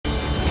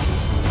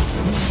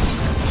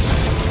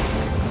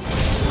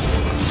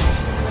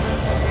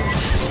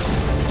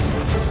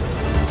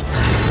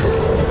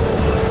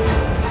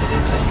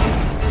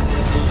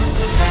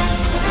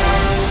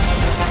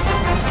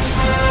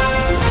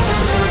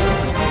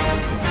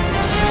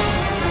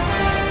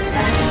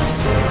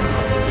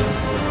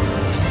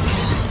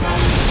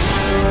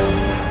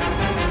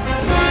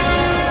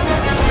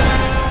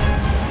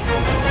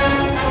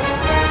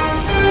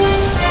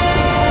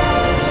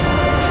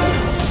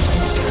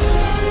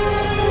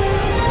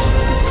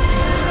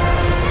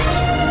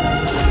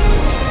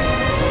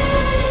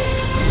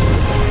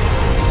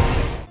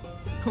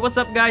what's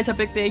up guys, I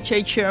picked the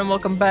HH here and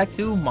welcome back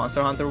to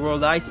Monster Hunter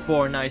World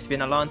Iceborne. Now it's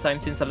been a long time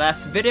since the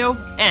last video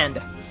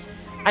and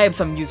I have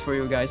some news for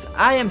you guys.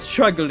 I am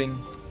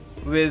struggling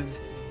with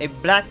a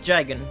black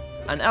dragon,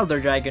 an elder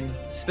dragon,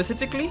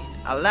 specifically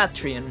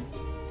Alatreon,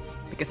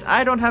 because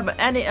I don't have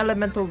any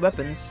elemental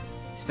weapons,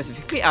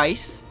 specifically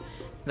ice,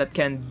 that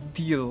can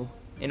deal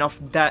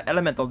enough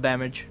elemental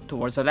damage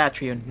towards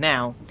Alatreon.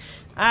 Now,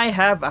 I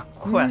have a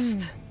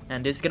quest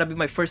and this is gonna be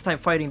my first time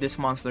fighting this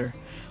monster,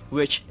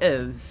 which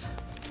is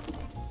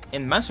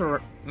in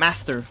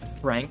master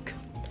rank.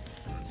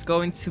 It's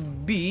going to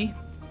be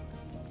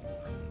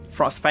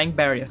FROSTFANG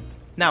Barioth.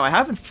 Now I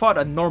haven't fought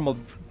a normal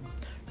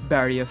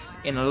Barioth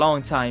in a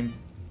long time.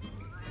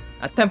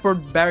 A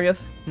tempered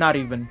Barioth, not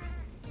even.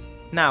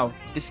 Now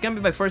this is gonna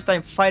be my first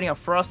time fighting a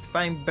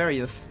FROSTFANG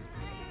Barioth,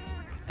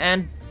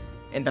 and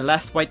in the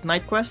last White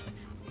Knight quest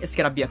it's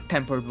gonna be a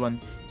tempered one.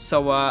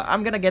 So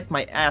I'm gonna get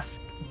my ass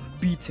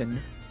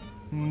beaten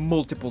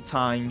multiple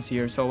times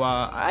here. So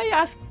I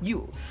ask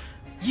you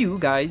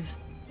guys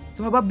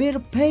to have a bit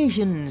of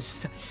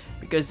patience,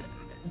 because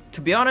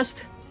to be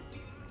honest,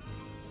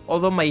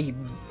 although my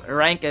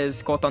rank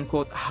is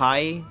quote-unquote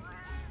high,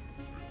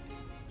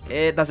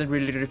 it doesn't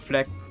really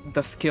reflect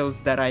the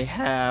skills that I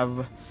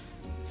have.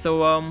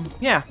 So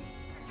yeah,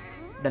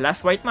 the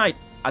last White Knight,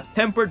 a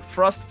tempered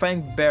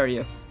FROSTFANG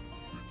Barioth.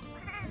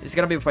 It's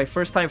gonna be my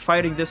first time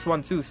fighting this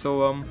one too,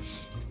 so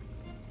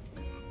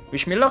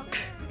wish me luck.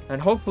 And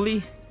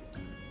hopefully,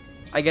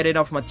 I get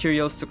enough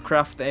materials to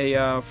craft a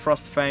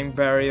FROSTFANG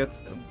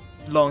Barioth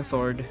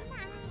longsword,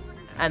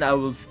 and I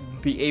will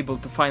be able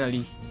to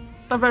finally,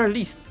 at the very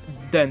least,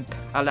 dent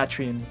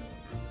Alatreon.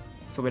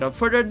 So without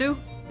further ado,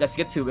 let's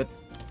get to it.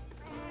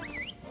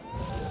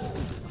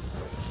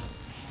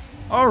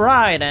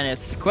 Alright, and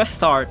it's quest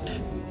start.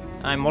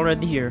 I'm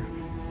already here.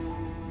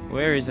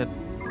 Where is it?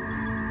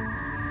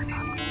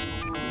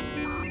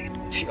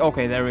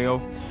 Okay, there we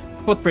go.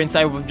 Footprints,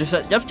 I will just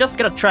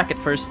gotta track it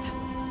first.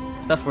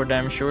 That's for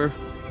damn sure.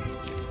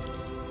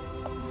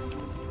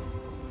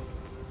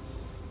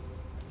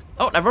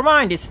 Oh, never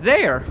mind, it's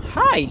there.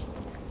 Hi.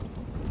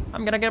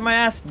 I'm gonna get my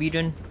ass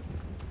beaten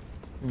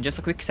in just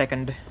a quick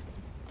second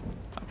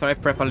after I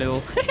prep a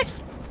little.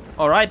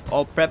 Alright,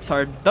 all preps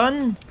are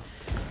done.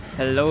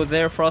 Hello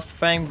there,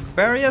 FROSTFANG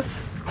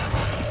Barioth.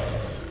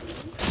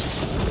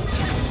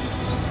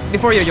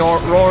 Before you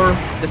roar,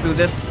 let's do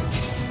this.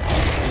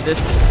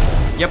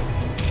 Yep.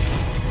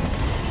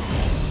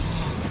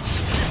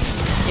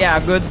 Yeah,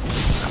 good.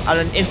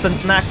 An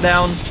instant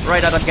knockdown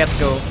right at the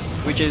get-go,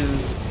 which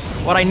is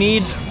what I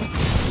need.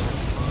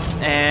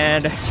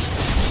 And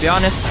to be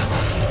honest,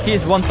 he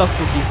is one tough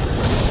cookie.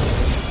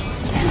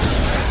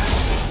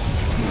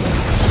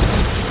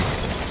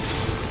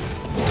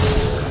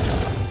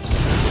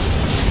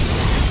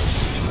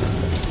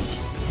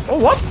 Oh,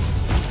 what?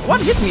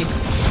 What hit me?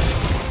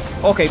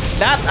 Okay,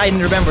 that I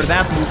remember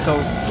that move. So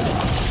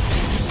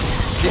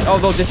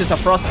although this is a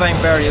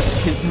FROSTFANG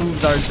Barioth, his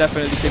moves are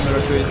definitely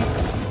similar to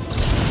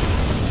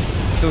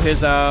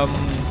his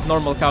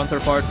normal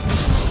counterpart.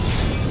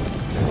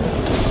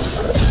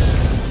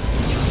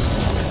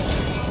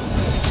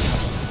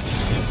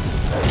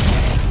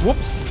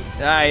 Whoops!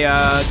 I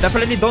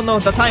definitely don't know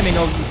the timing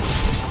of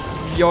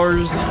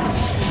yours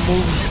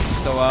moves,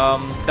 so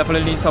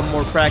definitely need some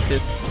more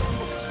practice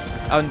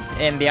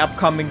in the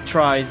upcoming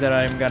tries that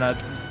I'm gonna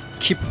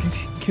keep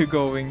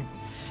going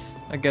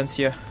against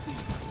you.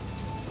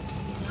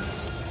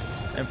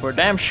 And for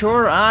damn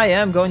sure, I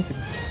am going to,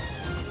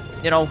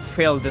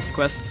 fail this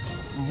quest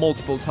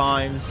multiple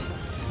times.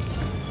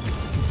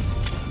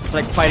 It's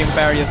like fighting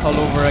Barioth all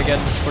over again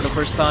for the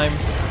first time.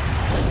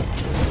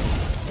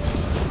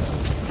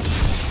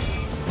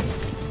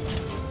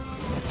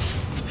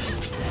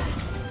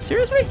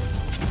 Seriously?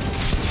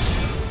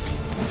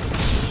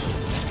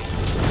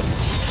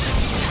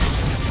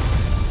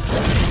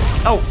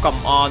 Oh,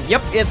 come on.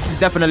 Yep, it's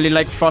definitely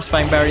like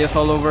FROSTFANG Barioth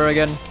all over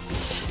again.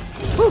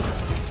 Whew.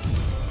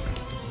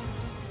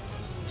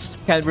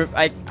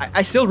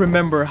 I still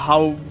remember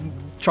how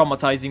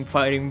traumatizing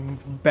fighting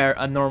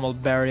a normal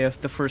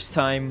Barioth the first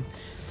time.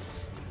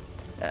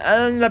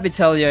 And let me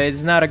tell you,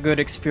 it's not a good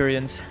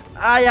experience.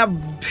 I have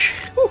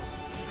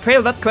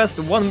failed that quest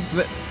one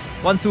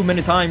too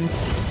many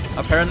times,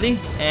 apparently.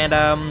 And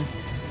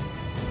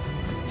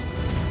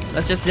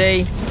let's just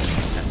say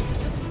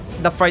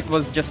the fight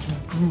was just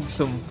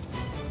gruesome.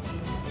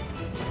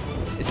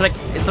 It's like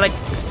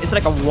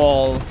a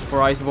wall for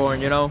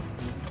Iceborne,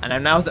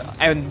 And now,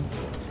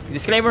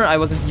 disclaimer, I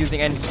wasn't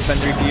using any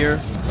defender gear,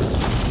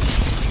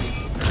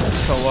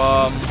 so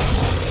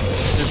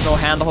there's no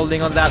hand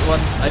holding on that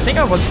one. I think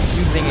I was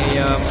using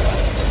a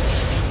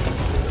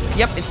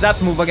yep, it's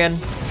that move again.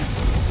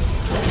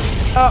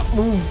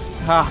 Move.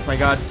 Ah, my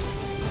god.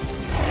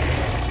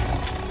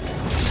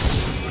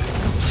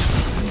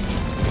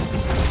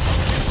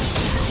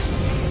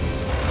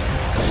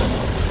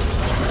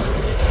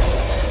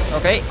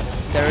 Okay,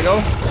 there we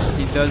go.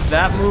 He does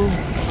that move.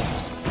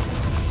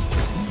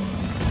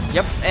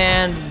 Yep,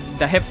 and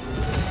the hip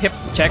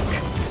check.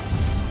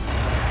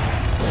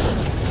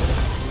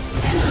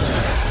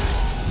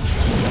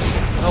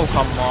 Oh,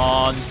 come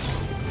on.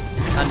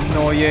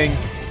 Annoying.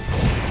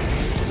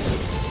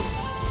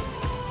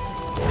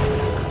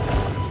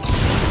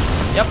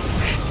 Yep.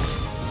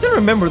 Still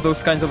remember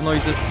those kinds of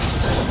noises.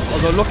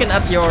 Although looking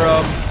at your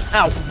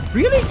ow,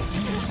 really?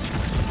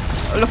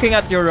 Looking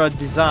at your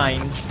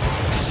design,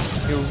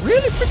 you're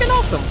really freaking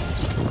awesome.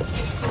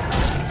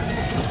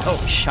 Oh,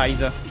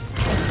 scheiße.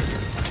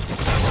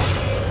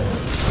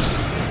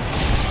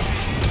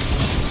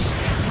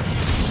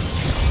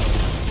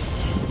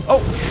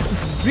 Oh,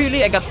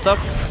 really? I got stuck.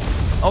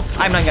 Oh,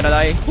 I'm not gonna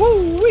die.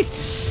 Woo-wee.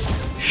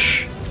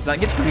 Does that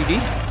get greedy?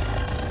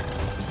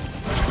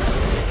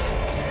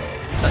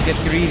 Does that get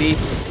greedy?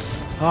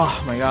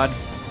 Oh my god.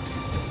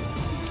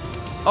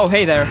 Oh,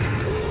 hey there.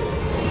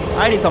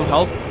 I need some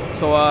help.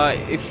 So,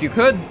 if you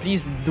could,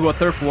 please do a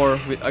turf war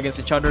against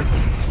each other.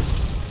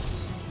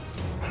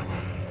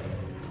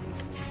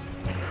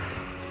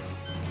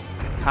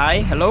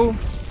 Hi, hello?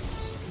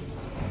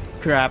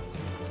 Crap.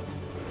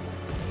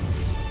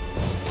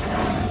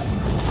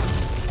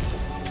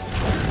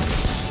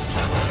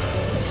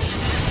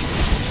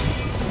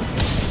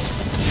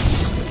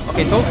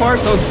 Okay, so far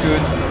so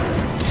good.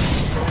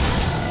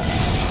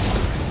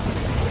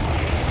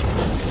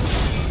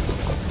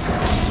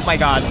 My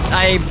god,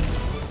 I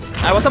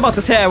was about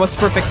to say I was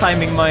perfect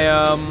timing my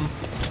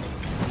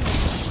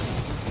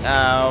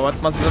what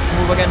was that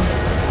move again?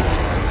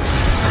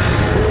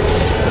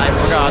 I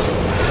forgot.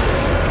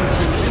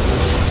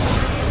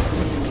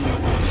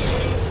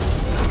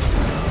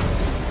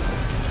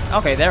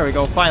 Okay, there we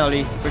go.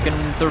 Finally, we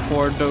can turf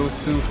forward those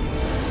two.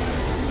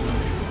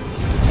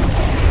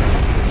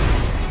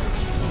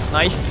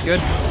 Nice, good.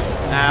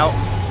 Ow.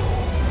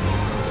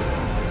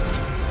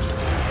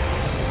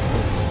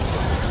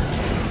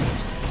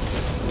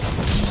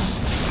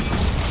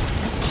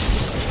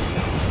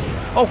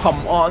 Oh,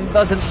 come on,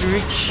 doesn't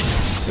reach.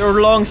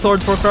 Your long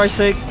sword, for Christ's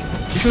sake.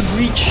 You should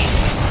reach.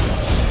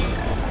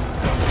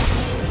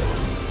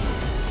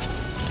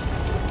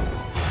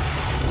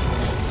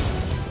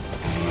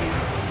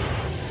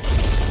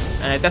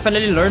 And I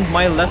definitely learned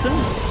my lesson.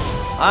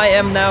 I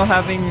am now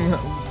having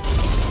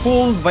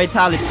full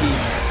vitality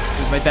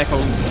with my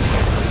decals.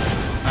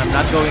 I'm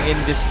not going in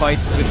this fight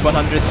with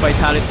 100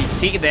 vitality.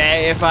 See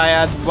there, if I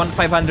had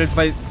 100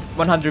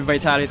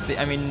 vitality,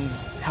 I mean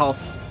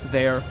health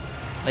there,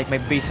 like my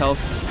base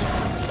health.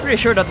 Pretty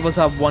sure that was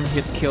a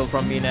one-hit kill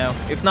from me now.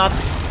 If not,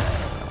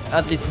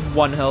 at least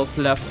 1 health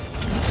left.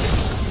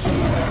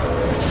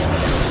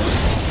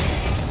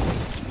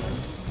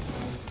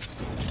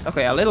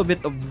 Okay, a little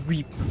bit of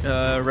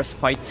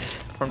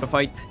respite from the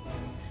fight.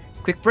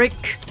 Quick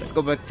break. Let's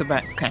go back to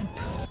camp.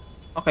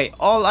 Okay,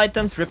 all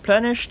items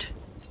replenished.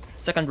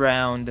 Second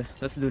round.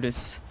 Let's do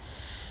this.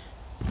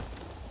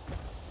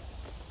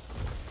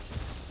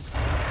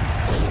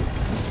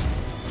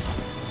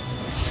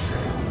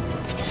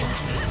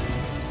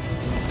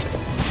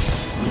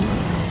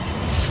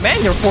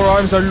 Man, your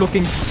forearms are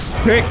looking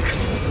thick.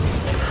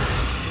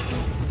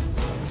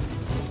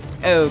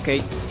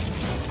 Okay.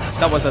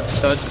 That was a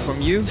thud from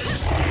you.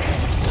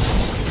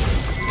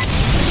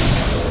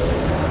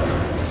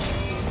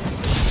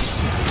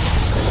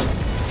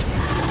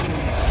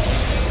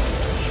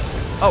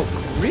 Oh,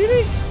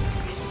 really?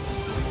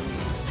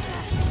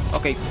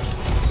 Okay.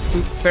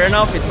 Fair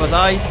enough, it was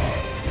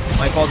ice.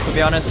 My fault, to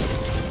be honest.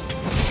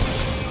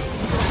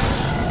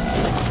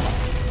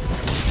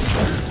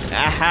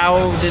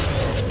 How did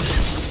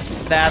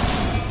that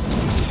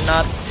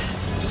not...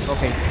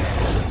 Okay.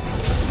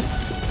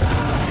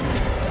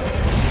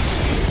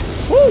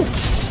 Woo!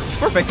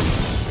 Perfect!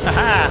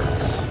 Haha!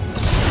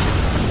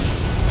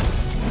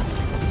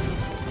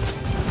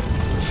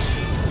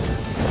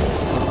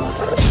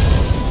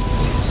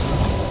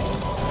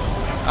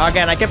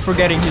 Again, I kept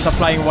forgetting he's a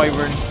flying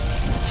wyvern.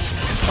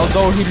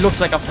 Although he looks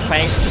like a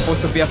fang,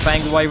 supposed to be a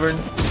fanged wyvern.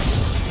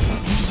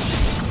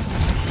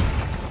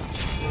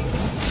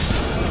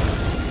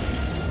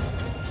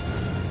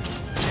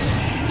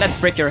 Let's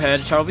break your head,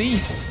 shall we?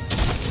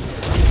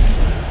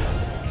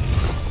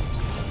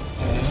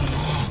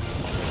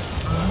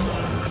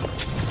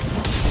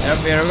 Yep,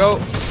 here we go.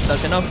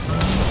 That's enough.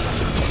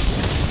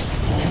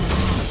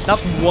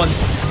 Not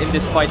once in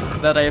this fight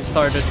that I have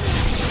started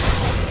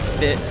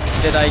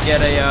did I get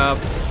a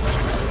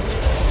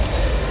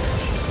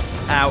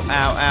ow,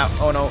 ow, ow.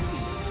 Oh no.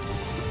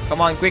 Come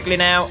on, quickly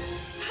now.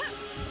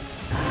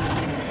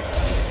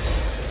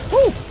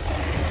 Woo!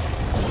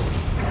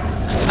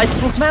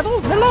 Iceproof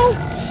metal? Hello?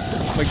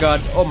 Oh my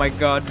god, oh my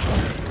god.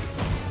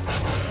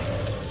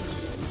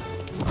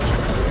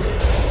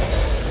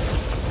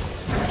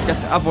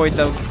 Just avoid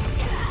those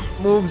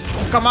moves.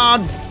 Come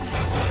on!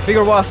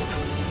 Bigger wasp.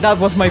 That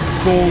was my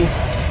goal.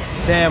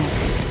 Damn.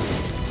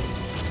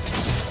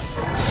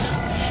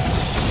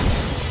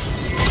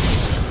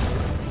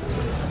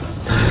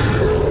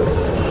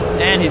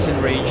 And he's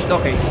enraged.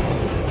 Okay.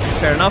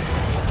 Fair enough.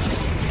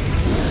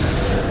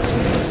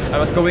 I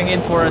was going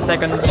in for a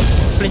second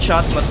flint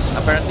shot, but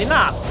apparently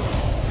not.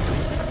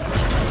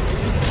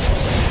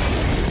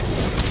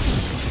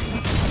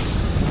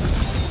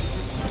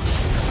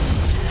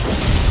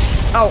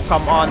 Oh,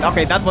 come on.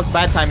 Okay, that was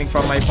bad timing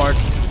from my part.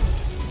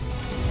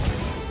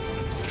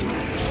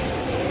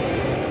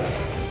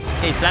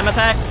 Okay, slam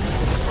attacks.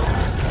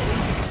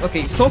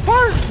 Okay, so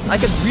far, I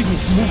can read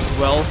his moves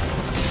well.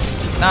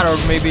 That or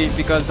maybe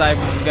because I'm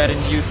getting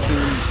used to...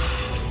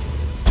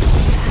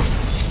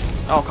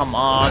 Oh, come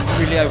on.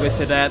 Really, I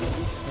wasted that.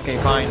 Okay,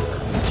 fine.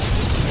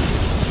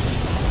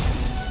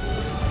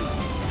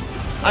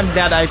 I'm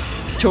glad I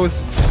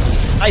chose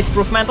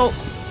Ice-Proof Mantle.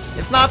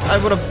 If not, I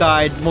would have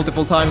died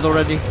multiple times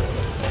already.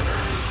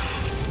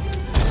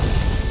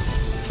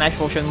 Max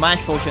potion,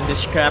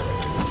 this crap.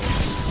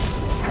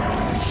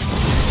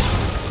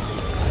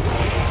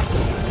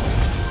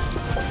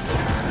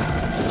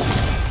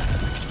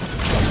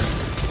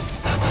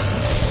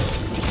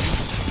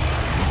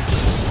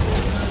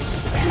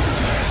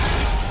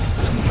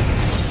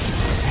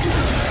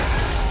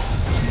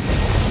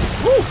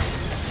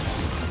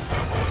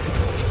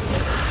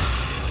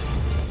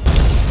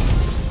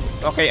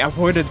 Okay,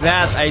 avoided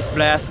that Ice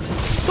Blast.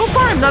 So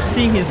far, I'm not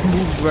seeing his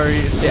moves where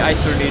the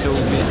Ice Tornado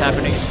is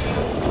happening.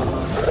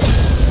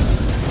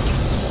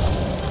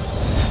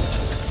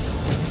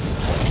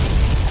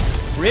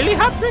 Really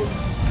happening?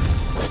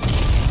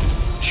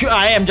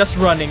 I am just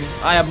running.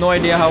 I have no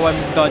idea how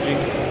I'm dodging.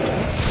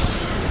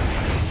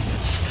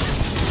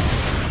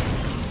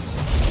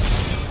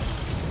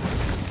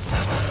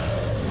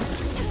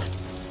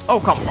 Oh,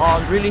 come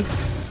on, really?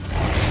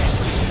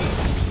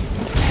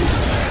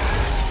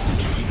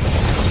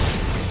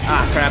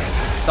 Ah, crap.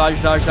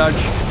 Dodge, dodge, dodge.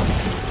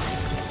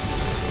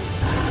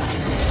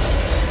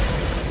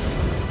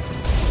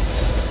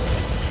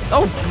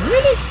 Oh,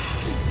 really?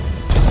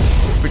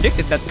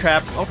 Predicted that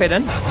crap. Okay,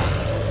 then.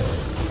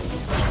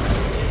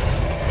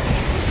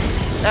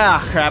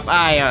 Ah, crap.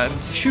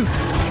 Phew.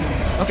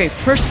 Okay,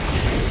 first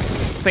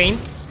feint,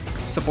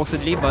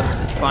 supposedly, but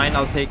fine,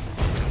 I'll take.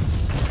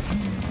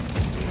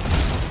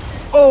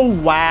 Oh,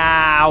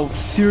 wow.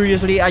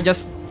 Seriously, I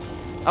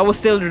was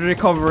still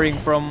recovering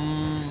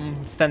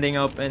from standing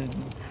up and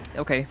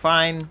okay,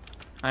 fine.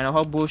 I know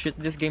how bullshit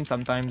this game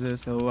sometimes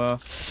is, so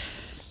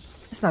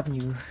it's not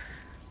new.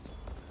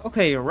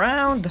 Okay,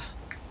 round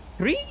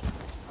 3?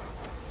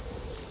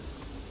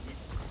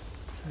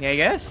 Yeah, I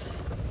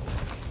guess.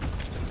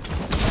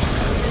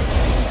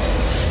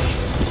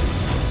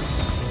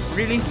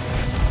 Really?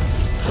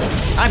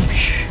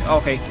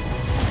 Okay,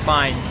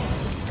 fine.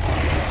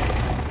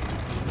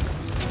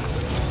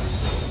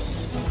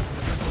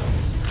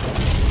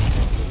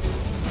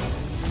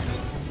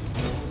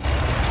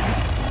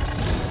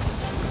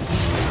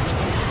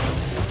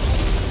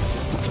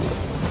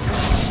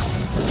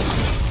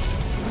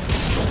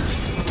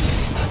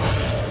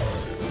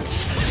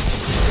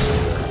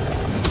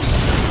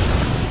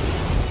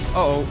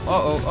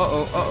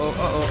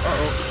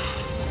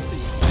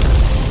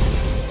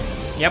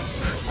 Yep.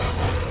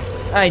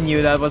 I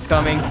knew that was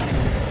coming.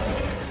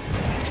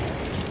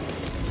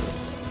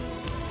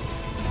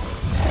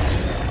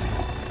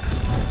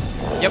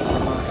 Yep.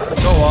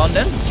 Go on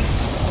then.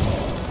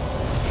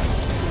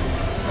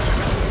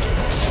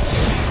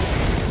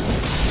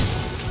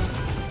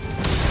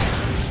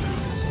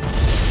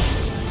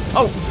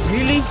 Oh,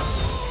 really?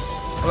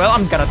 Well,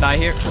 I'm gonna die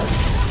here.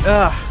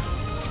 Ugh.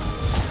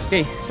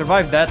 Okay,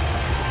 survived that.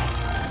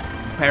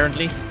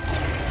 Apparently.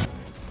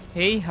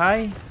 Hey,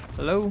 hi,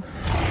 hello.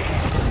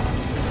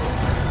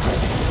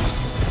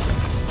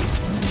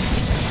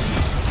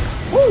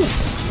 Woo!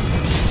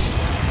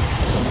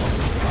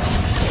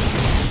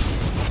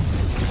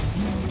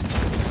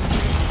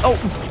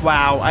 Oh,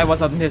 wow, I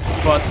was on his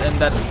butt and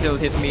that still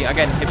hit me.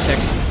 Again, hip check.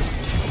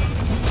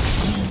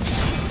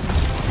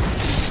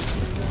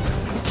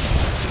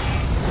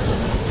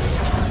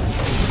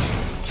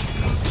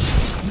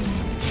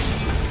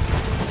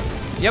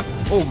 Yep.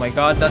 Oh my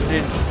god, that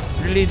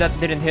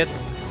didn't hit.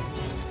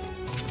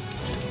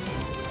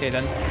 Okay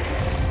then.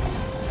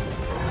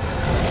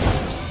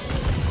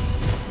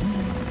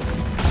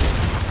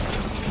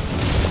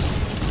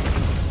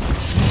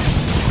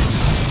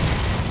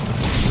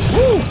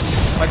 Woo!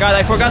 Oh my god,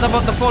 I forgot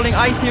about the falling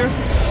ice here.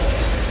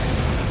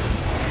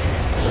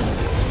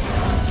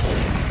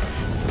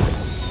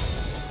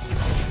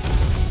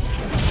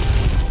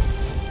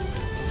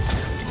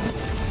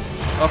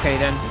 Okay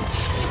then.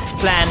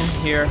 Plan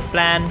here.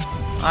 Plan.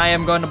 I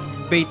am gonna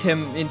bait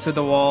him into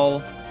the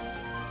wall.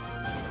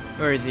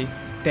 Where is he?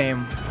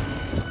 Damn.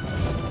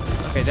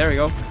 Okay, there we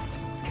go.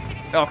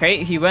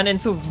 Okay, he went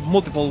into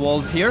multiple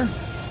walls here.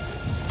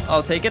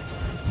 I'll take it.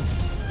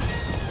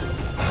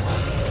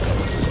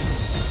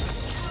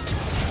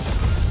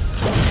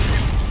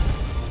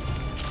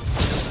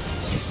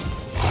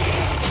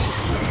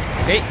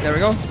 Okay, there we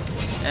go.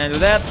 And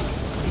with that,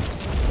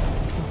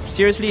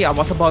 seriously, I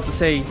was about to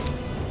say,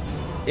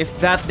 if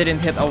that didn't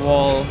hit a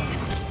wall,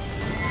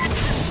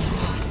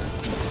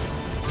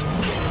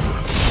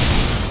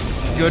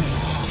 good.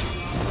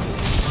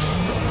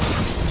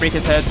 Break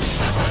his head.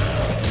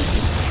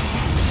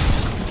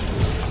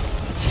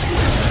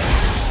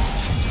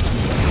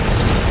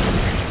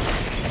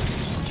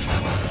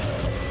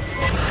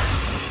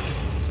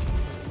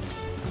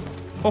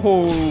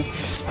 Oh,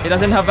 He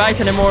doesn't have ice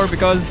anymore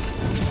because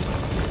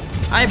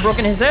I've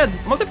broken his head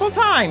multiple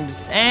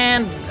times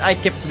and I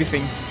kept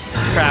whiffing.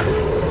 Crap.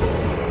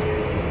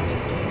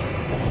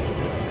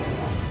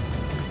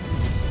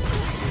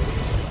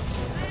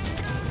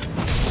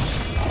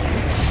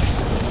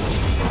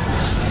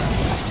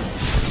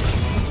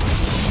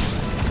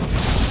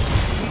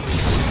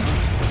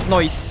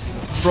 Noise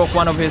broke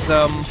one of his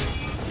arms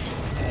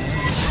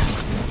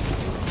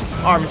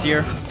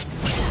here.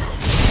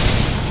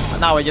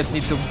 Now I just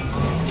need to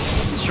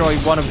destroy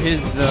one of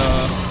his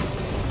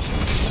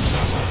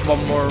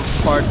one more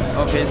part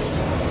of his.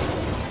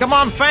 Come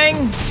on,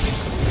 Fang!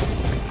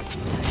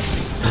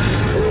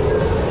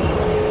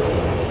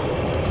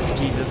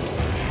 Jesus.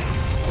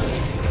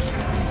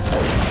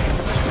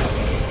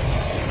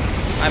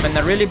 I'm in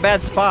a really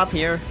bad spot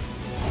here.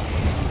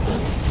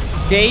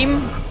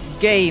 Game.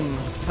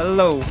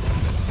 Hello.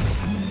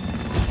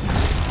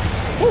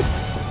 Woo.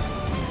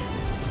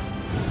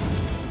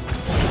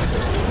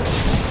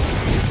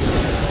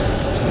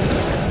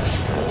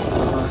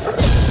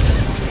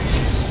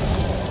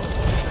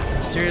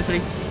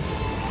 Seriously?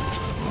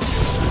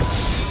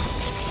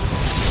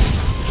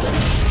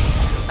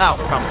 Oh,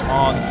 come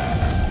on.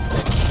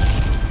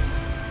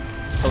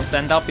 Don't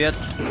stand up yet.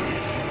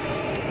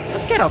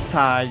 Let's get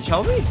outside,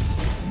 shall we?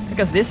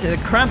 Because this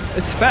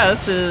cramped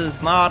space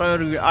is not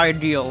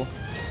ideal.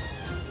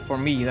 For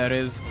me, that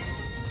is.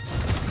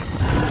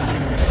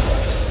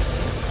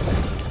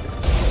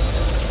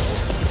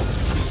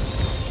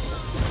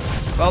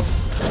 Well,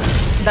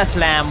 that's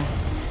lamb.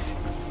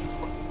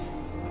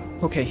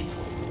 Okay.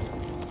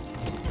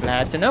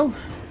 Glad to know.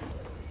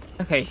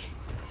 Okay.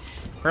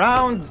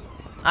 Round.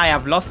 I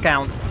have lost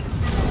count.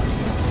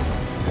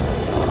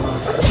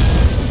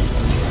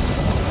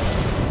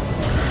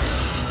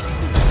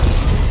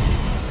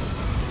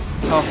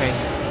 Okay.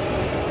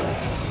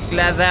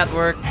 Glad that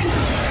works.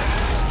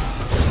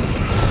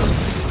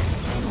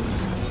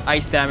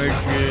 Ice damage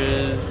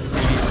is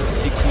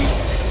really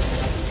decreased.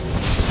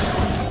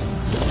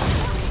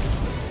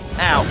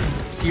 Ow.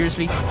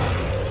 Seriously?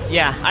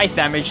 Yeah, ice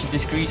damage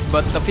decreased,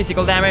 but the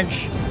physical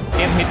damage,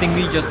 him hitting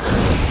me just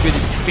with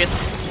his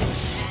fists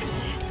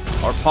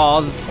or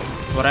paws,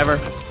 whatever.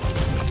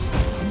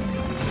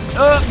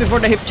 Before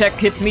the hip check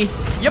hits me.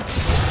 Yep.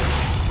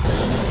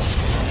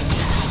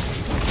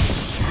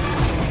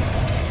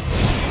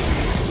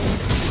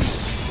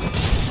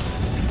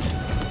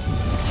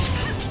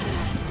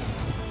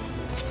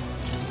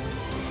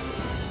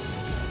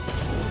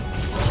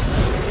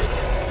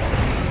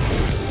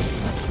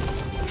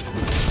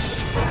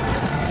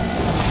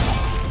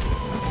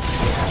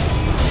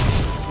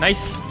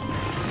 Nice.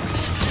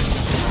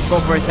 Go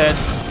for his head.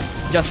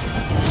 Just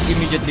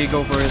immediately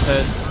go for his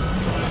head.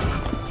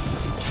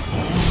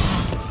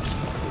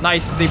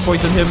 Nice, they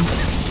poisoned him.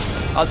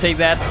 I'll take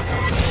that.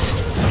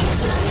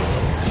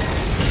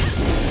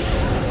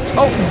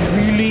 Oh,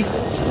 really?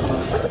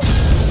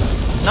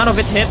 None of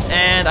it hit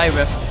and I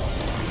whiffed.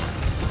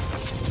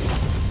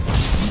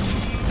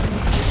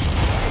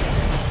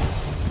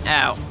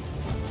 Ow.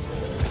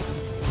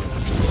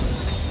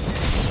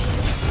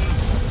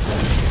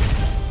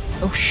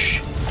 Oh shh.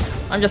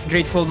 I'm just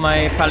grateful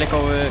my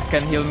Palico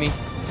can heal me.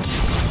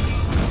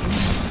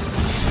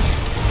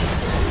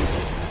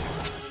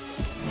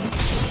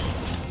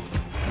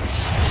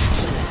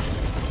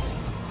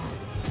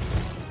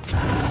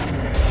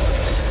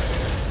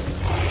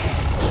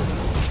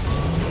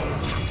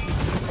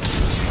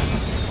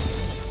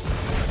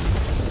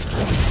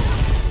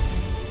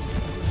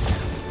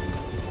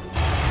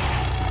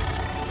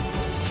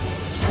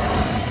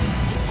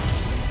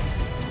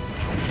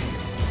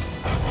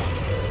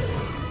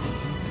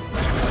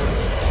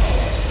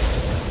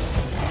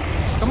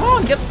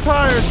 Get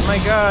tired, my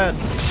god.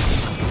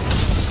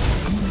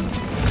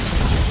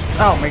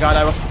 Oh my god,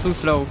 I was too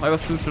slow.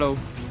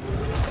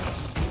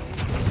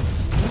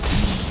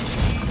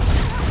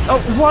 Oh,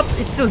 what?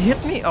 It still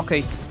hit me?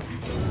 Okay.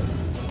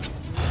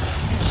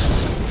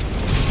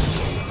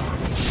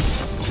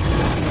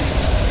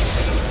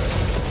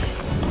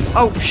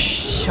 Oh,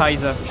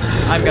 scheiße.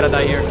 I'm gonna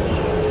die here.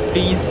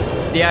 Please,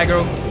 the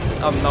aggro.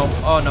 Oh no,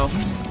 oh no.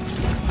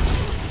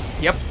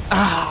 Yep.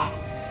 Ah.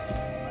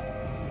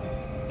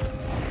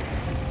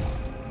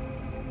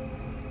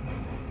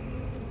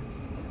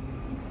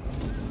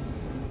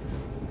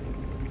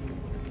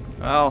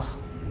 Well,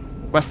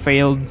 quest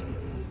failed.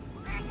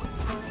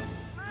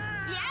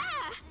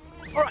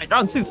 Yeah. All right,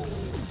 round 2.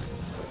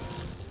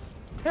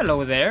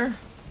 Hello there.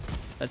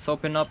 Let's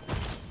open up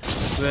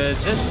with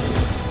this.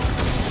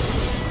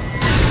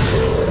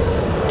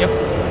 Yep.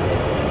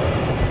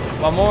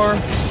 One more.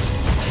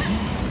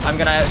 I'm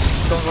gonna.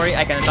 Don't worry,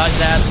 I can dodge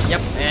that.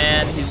 Yep,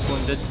 and he's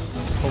wounded.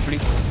 Hopefully.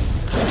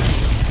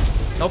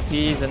 Nope,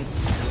 he isn't.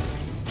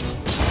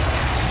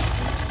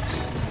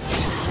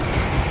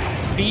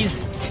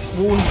 Please.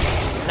 Wound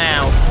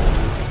now.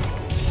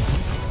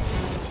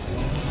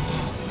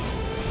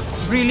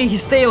 Really?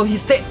 His tail.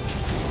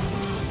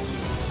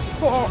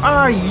 Who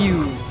are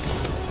you?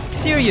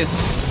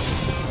 Serious?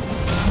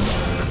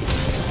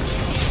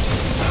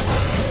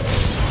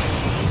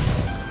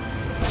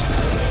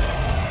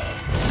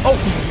 Oh,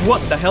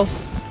 what the hell?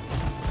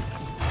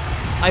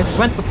 I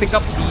went to pick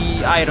up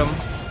the item.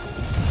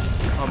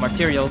 Oh,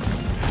 material.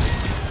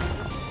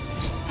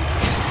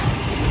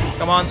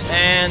 Come on,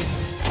 and...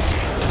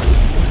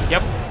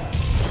 Yep.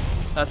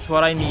 That's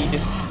what I need.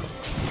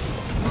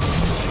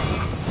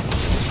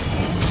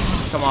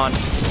 Come on.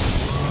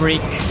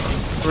 Break.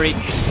 Break.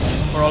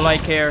 For all I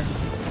care.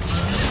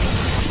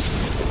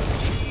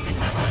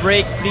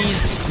 Break,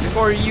 please.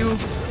 Before you...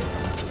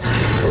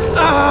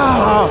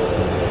 Ah!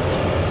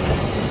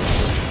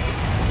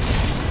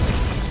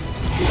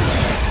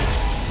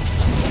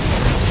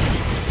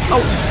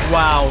 Oh,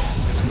 wow.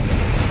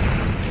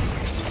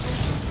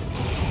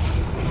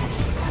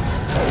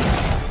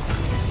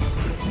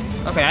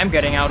 Okay, I'm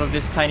getting out of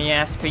this tiny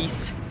ass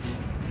piece.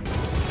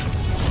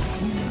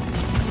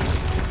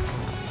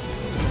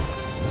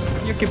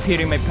 You keep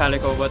hitting my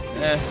palico, but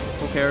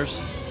who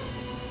cares?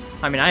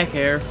 I mean, I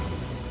care.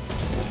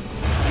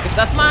 Because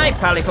that's my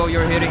palico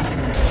you're hitting.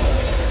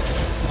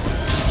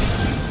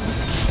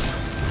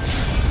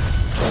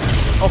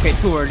 Okay,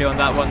 too early on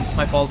that one.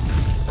 My fault.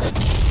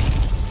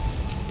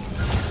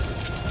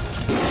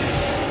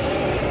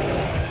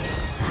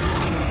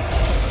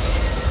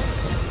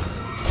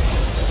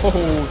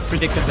 Oh,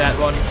 predicted that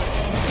one.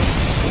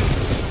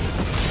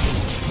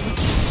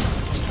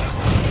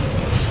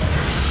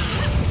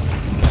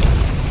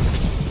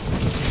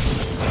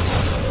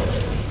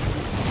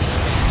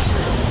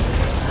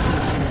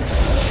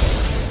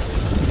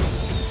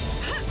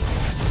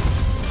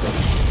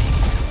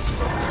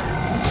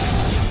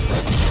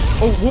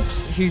 Oh,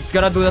 whoops. He's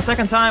gonna do the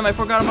second time. I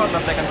forgot about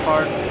the second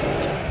part.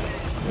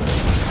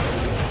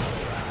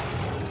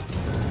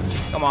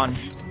 Come on.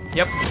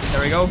 Yep,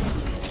 there we go.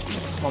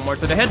 One more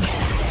to the head.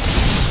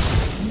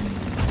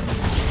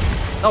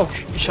 Oh,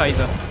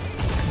 scheiße.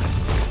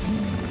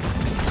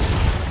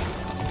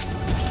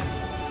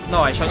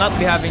 No, I shall not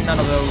be having none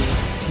of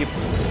those hip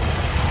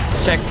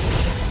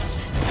checks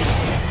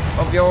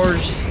of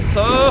yours.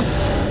 So...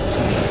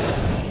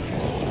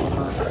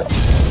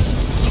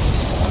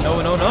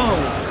 No, no, no.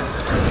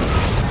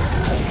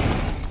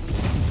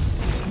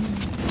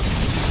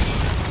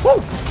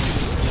 Woo!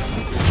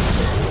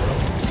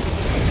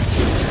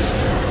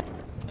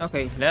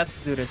 Okay, let's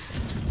do this.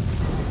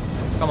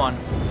 Come on.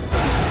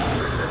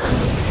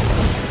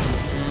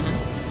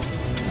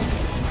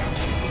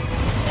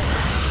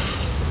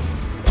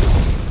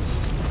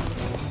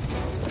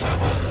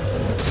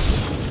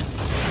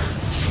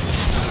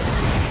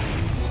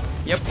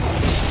 Yep.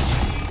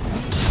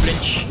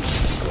 Flinch.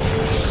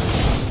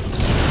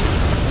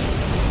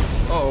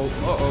 Uh-oh,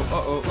 uh-oh,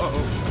 uh-oh,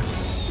 uh-oh.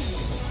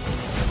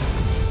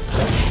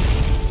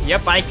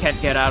 Yep, I can't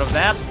get out of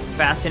that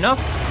fast enough,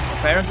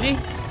 apparently.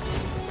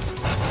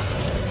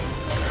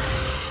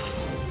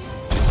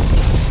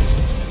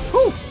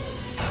 Whew.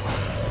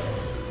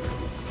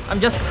 I'm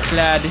just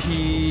glad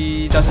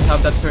he doesn't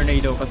have that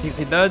tornado, because if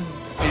he did,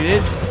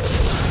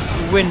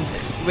 wind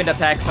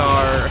attacks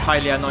are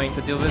highly annoying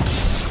to deal with.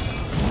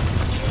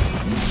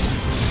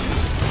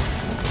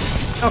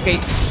 Okay,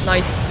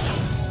 nice.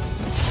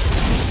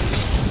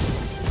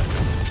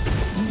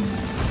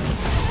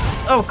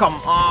 Oh, come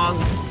on.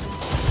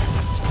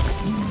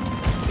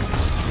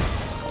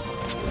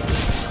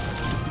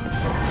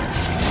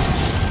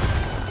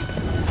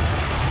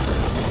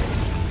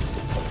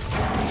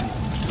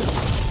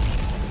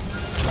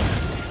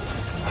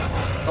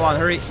 Come on,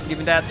 hurry. Give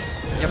me that.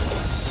 Yep.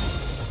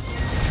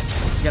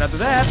 He's gonna do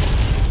that.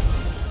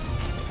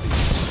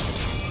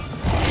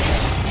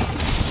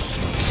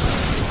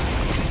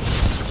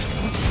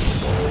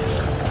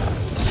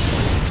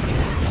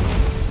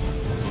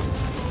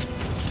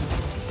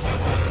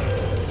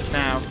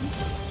 Now,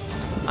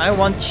 I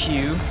want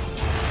you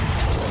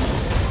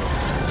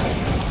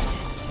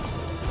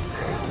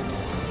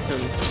to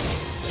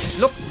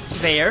look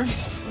there.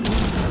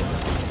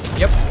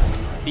 Yep.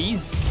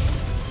 These.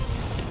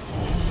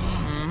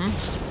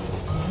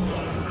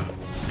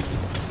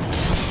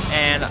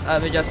 And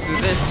let me just do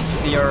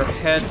this to your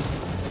head.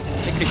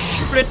 Take a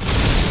split.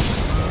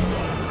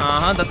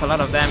 That's a lot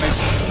of damage.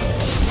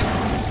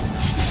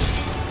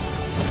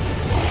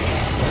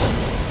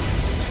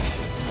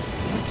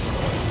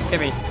 Hit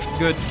me.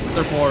 Good.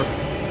 They're 4.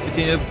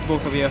 Between the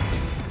both of you.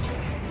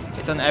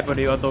 It's an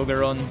ebony or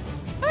doggeron.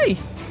 Hey!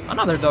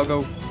 Another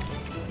doggo.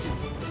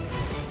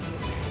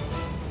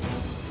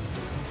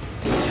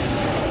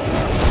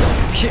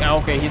 Yeah,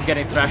 okay, he's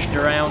getting thrashed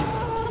around.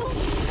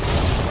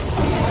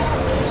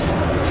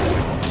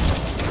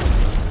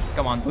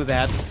 Come on, do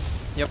that.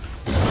 Yep.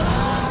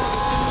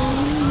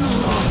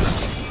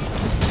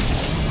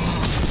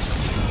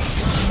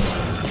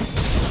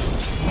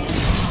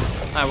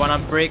 I wanna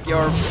break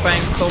your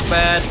fangs so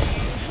bad.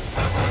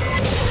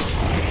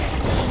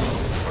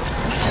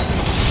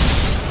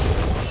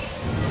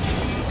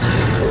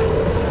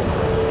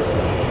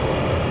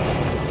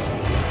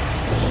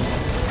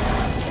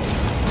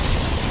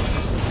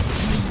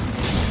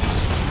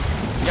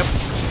 Yep.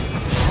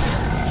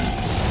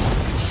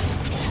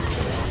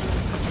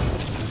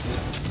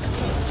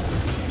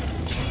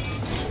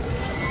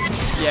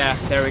 Yeah,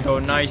 There we go,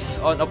 nice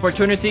on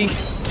opportunity.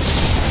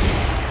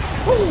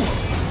 Woo.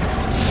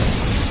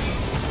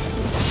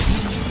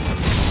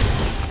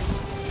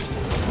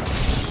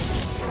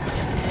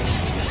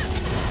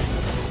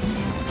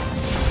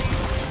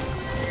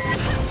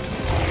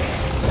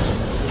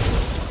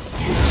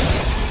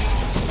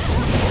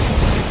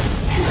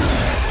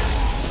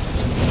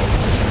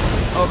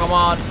 Oh, come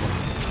on.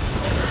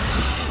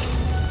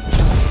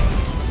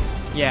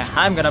 Yeah,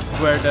 I'm gonna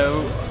wear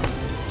the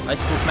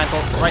Iceproof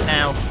Mantle right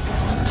now.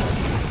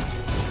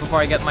 Before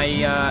I get my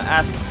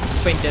ass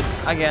fainted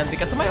again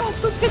because of my own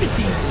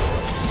stupidity.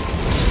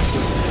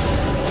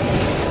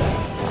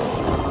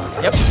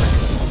 Yep.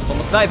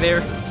 Almost died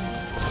there.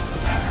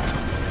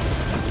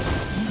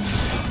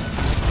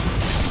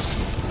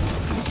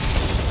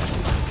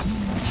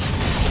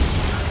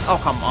 Oh,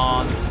 come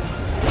on.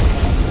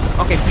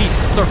 Okay, please,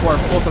 Turf War,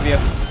 both of you.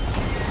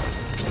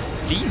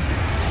 Please?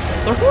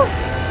 Turf War?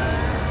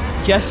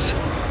 Yes.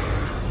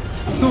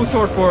 2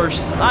 Turf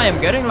Wars. I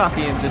am getting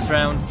lucky in this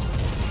round.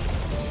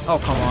 Oh,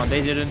 come on,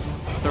 they didn't.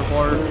 Turf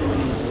War.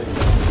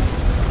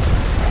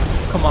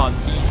 Come on,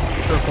 please,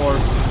 Turf War.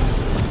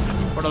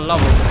 For the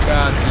love of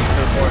God, please,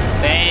 Turf War.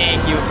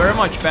 Thank you very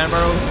much,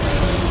 Banbaro.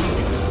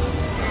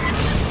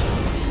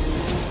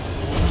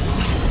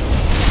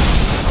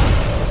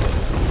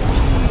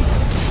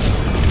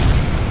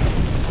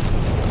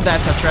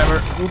 That's a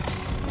Trevor.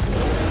 Oops.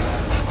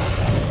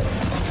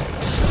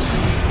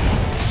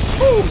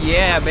 Oh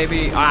yeah,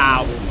 baby.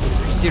 Ow.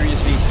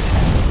 Seriously.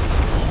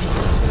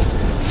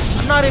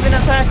 I'm not even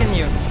attacking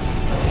you.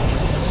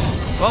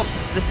 Well,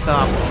 this is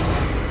up.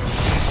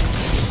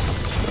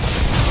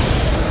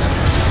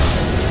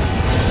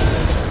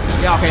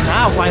 Yeah, okay,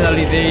 now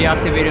finally they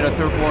activated a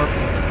Turf War.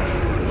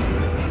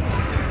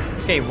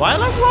 Okay, while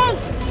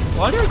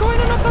you're going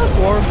on a Turf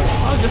War,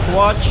 I'll just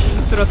watch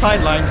to the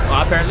sideline.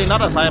 Well, apparently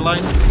not a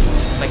sideline.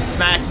 Like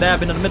smack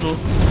dab in the middle.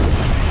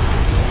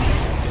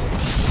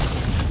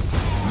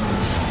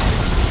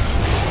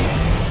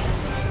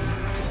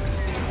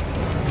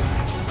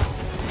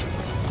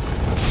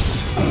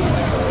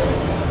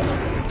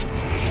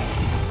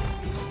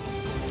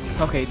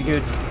 Okay,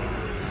 good.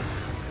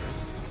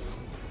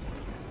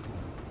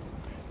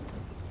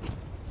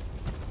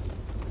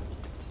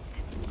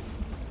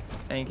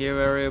 Thank you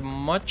very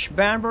much,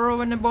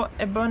 Banbaro and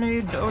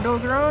Ebony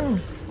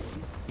Dodogron.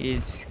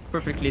 He's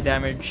perfectly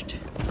damaged.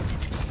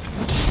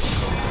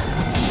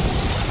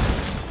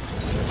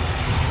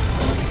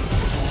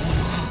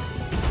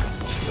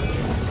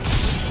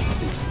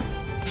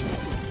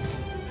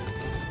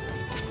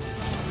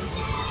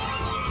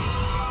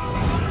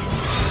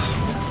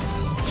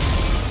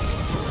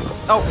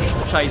 Oh,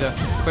 Scheiße.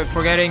 Quit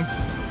forgetting.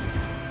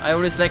 I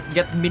always like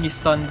get mini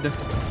stunned.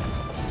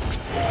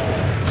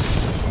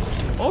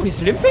 Oh, he's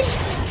limping?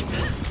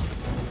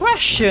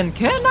 Question,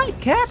 can I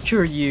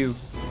capture you?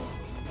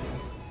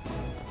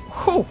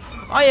 Oh,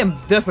 I am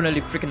definitely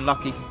freaking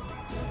lucky.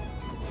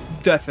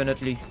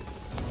 Definitely.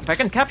 If I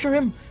can capture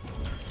him.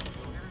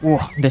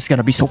 Oh, this is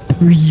gonna be so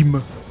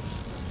prime.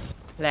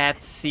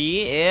 Let's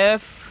see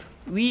if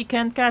we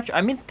can capture.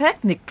 I mean,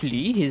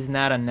 technically, he's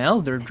not an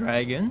Elder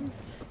Dragon.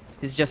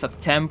 He's just a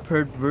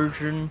tempered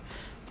version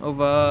of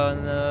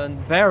a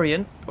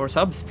variant or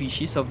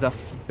subspecies of the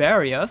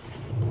Barioth.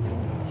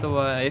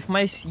 So if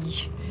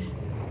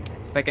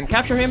I can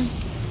capture him,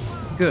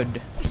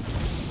 good.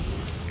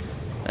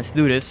 Let's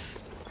do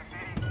this.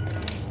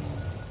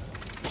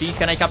 Please,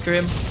 can I capture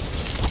him?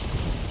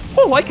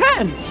 Oh, I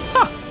can!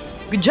 Ha!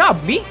 Good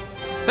job, me!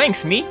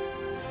 Thanks, me!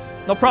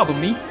 No problem,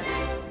 me.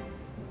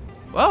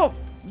 Well,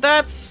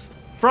 that's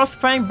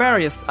FROSTFANG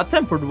BARIOTH, a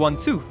tempered one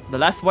too. The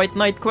last White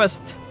Knight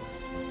quest.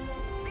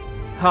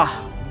 Ha!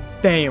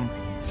 Damn.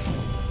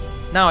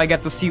 Now I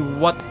get to see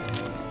what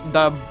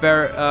the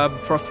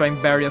FROSTFANG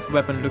Barioth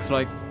weapon looks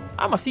like.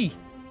 I'ma see.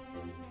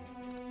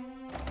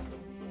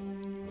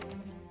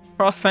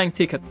 FROSTFANG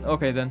ticket.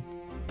 Okay then.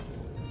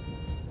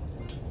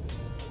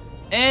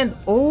 And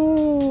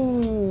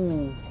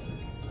oh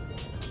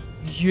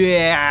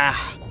yeah,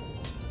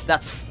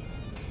 that's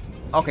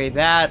okay.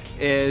 That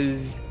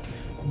is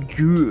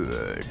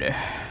good.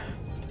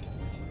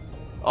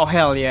 Oh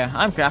hell yeah!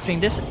 I'm crafting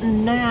this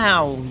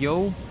now,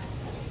 yo.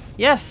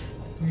 Yes,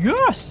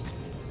 yes.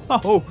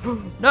 Oh,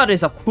 that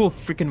is a cool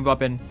freaking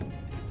weapon.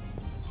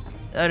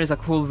 That is a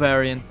cool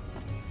variant.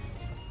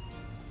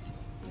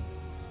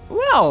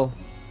 Well,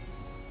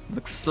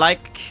 looks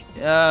like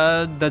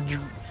the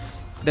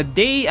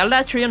day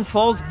Alatreon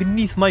falls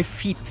beneath my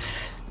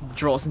feet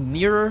draws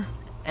nearer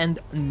and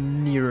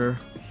nearer.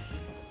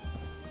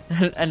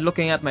 And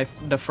looking at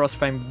the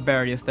FROSTFANG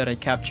Barioth that I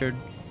captured,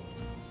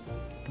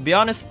 to be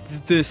honest,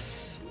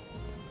 this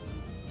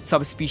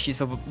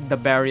subspecies of the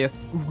Barioth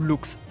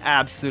looks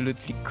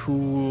absolutely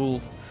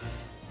cool.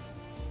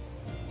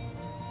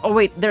 Oh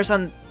wait, there's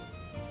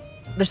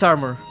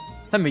armor.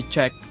 Let me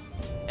check.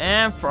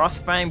 And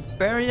FROSTFANG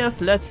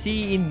Barioth, let's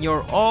see in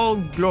your all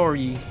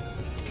glory.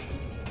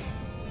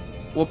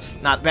 Whoops,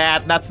 not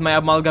that. That's my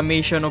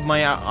amalgamation of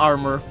my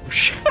armor.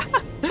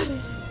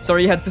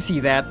 Sorry you had to see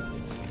that.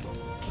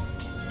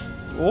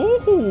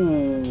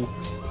 Oh,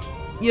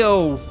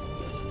 yo,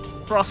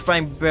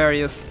 Frostfang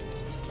Barioth,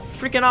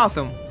 freaking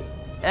awesome.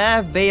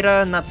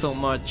 Beta, not so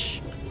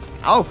much.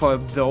 Alpha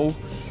though.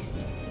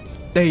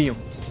 Damn.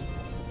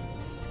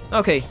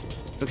 Okay,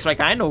 looks like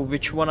I know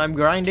which one I'm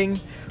grinding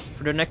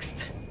for the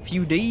next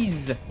few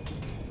days.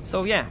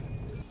 So yeah.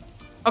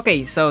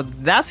 Okay, so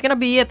that's gonna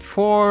be it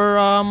for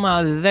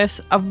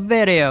this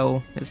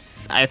video.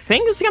 I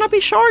think it's gonna be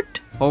short.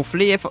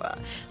 Hopefully, if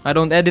I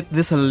don't edit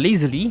this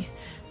lazily,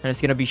 and it's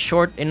gonna be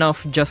short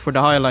enough just for the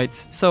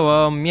highlights.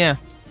 So yeah.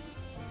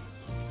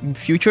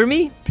 Future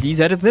me, please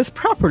edit this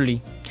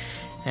properly.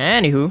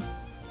 Anywho,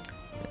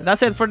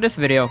 that's it for this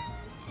video.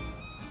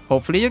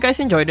 Hopefully you guys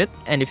enjoyed it,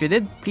 and if you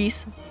did,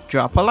 please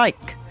drop a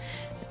like.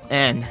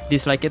 And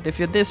dislike it if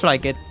you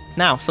dislike it.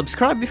 Now,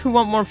 subscribe if you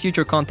want more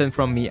future content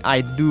from me.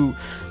 I do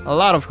a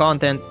lot of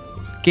content,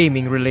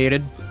 gaming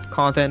related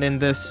content in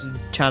this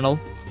channel.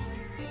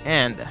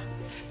 And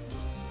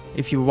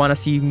if you wanna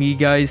see me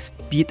guys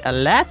beat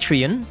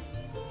Alatreon,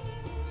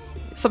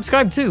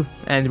 subscribe too,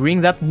 and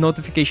ring that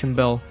notification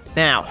bell.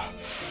 Now,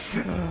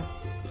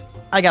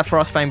 I got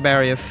Frostfang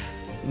Barioth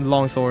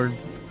longsword.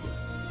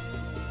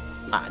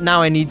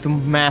 Now I need to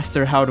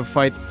master how to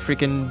fight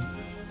freaking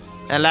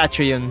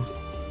Alatreon.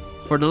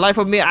 For the life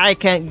of me, I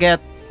can't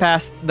get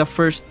past the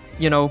first,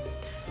 you know,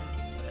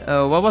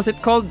 what was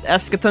it called?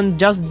 Eschaton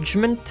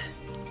Judgment?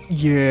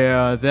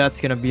 Yeah,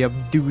 that's gonna be a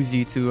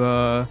doozy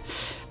to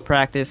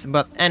practice.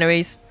 But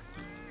anyways,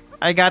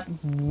 I got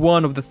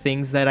one of the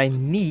things that I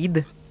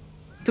need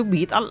to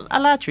beat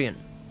Alatreon.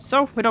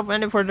 So without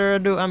any further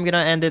ado, I'm gonna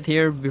end it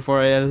here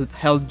before I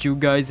held you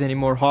guys any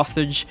more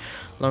hostage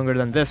longer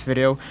than this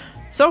video.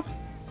 So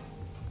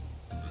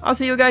I'll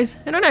see you guys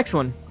in the next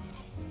one.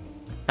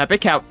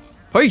 Epic out.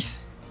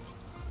 Peace.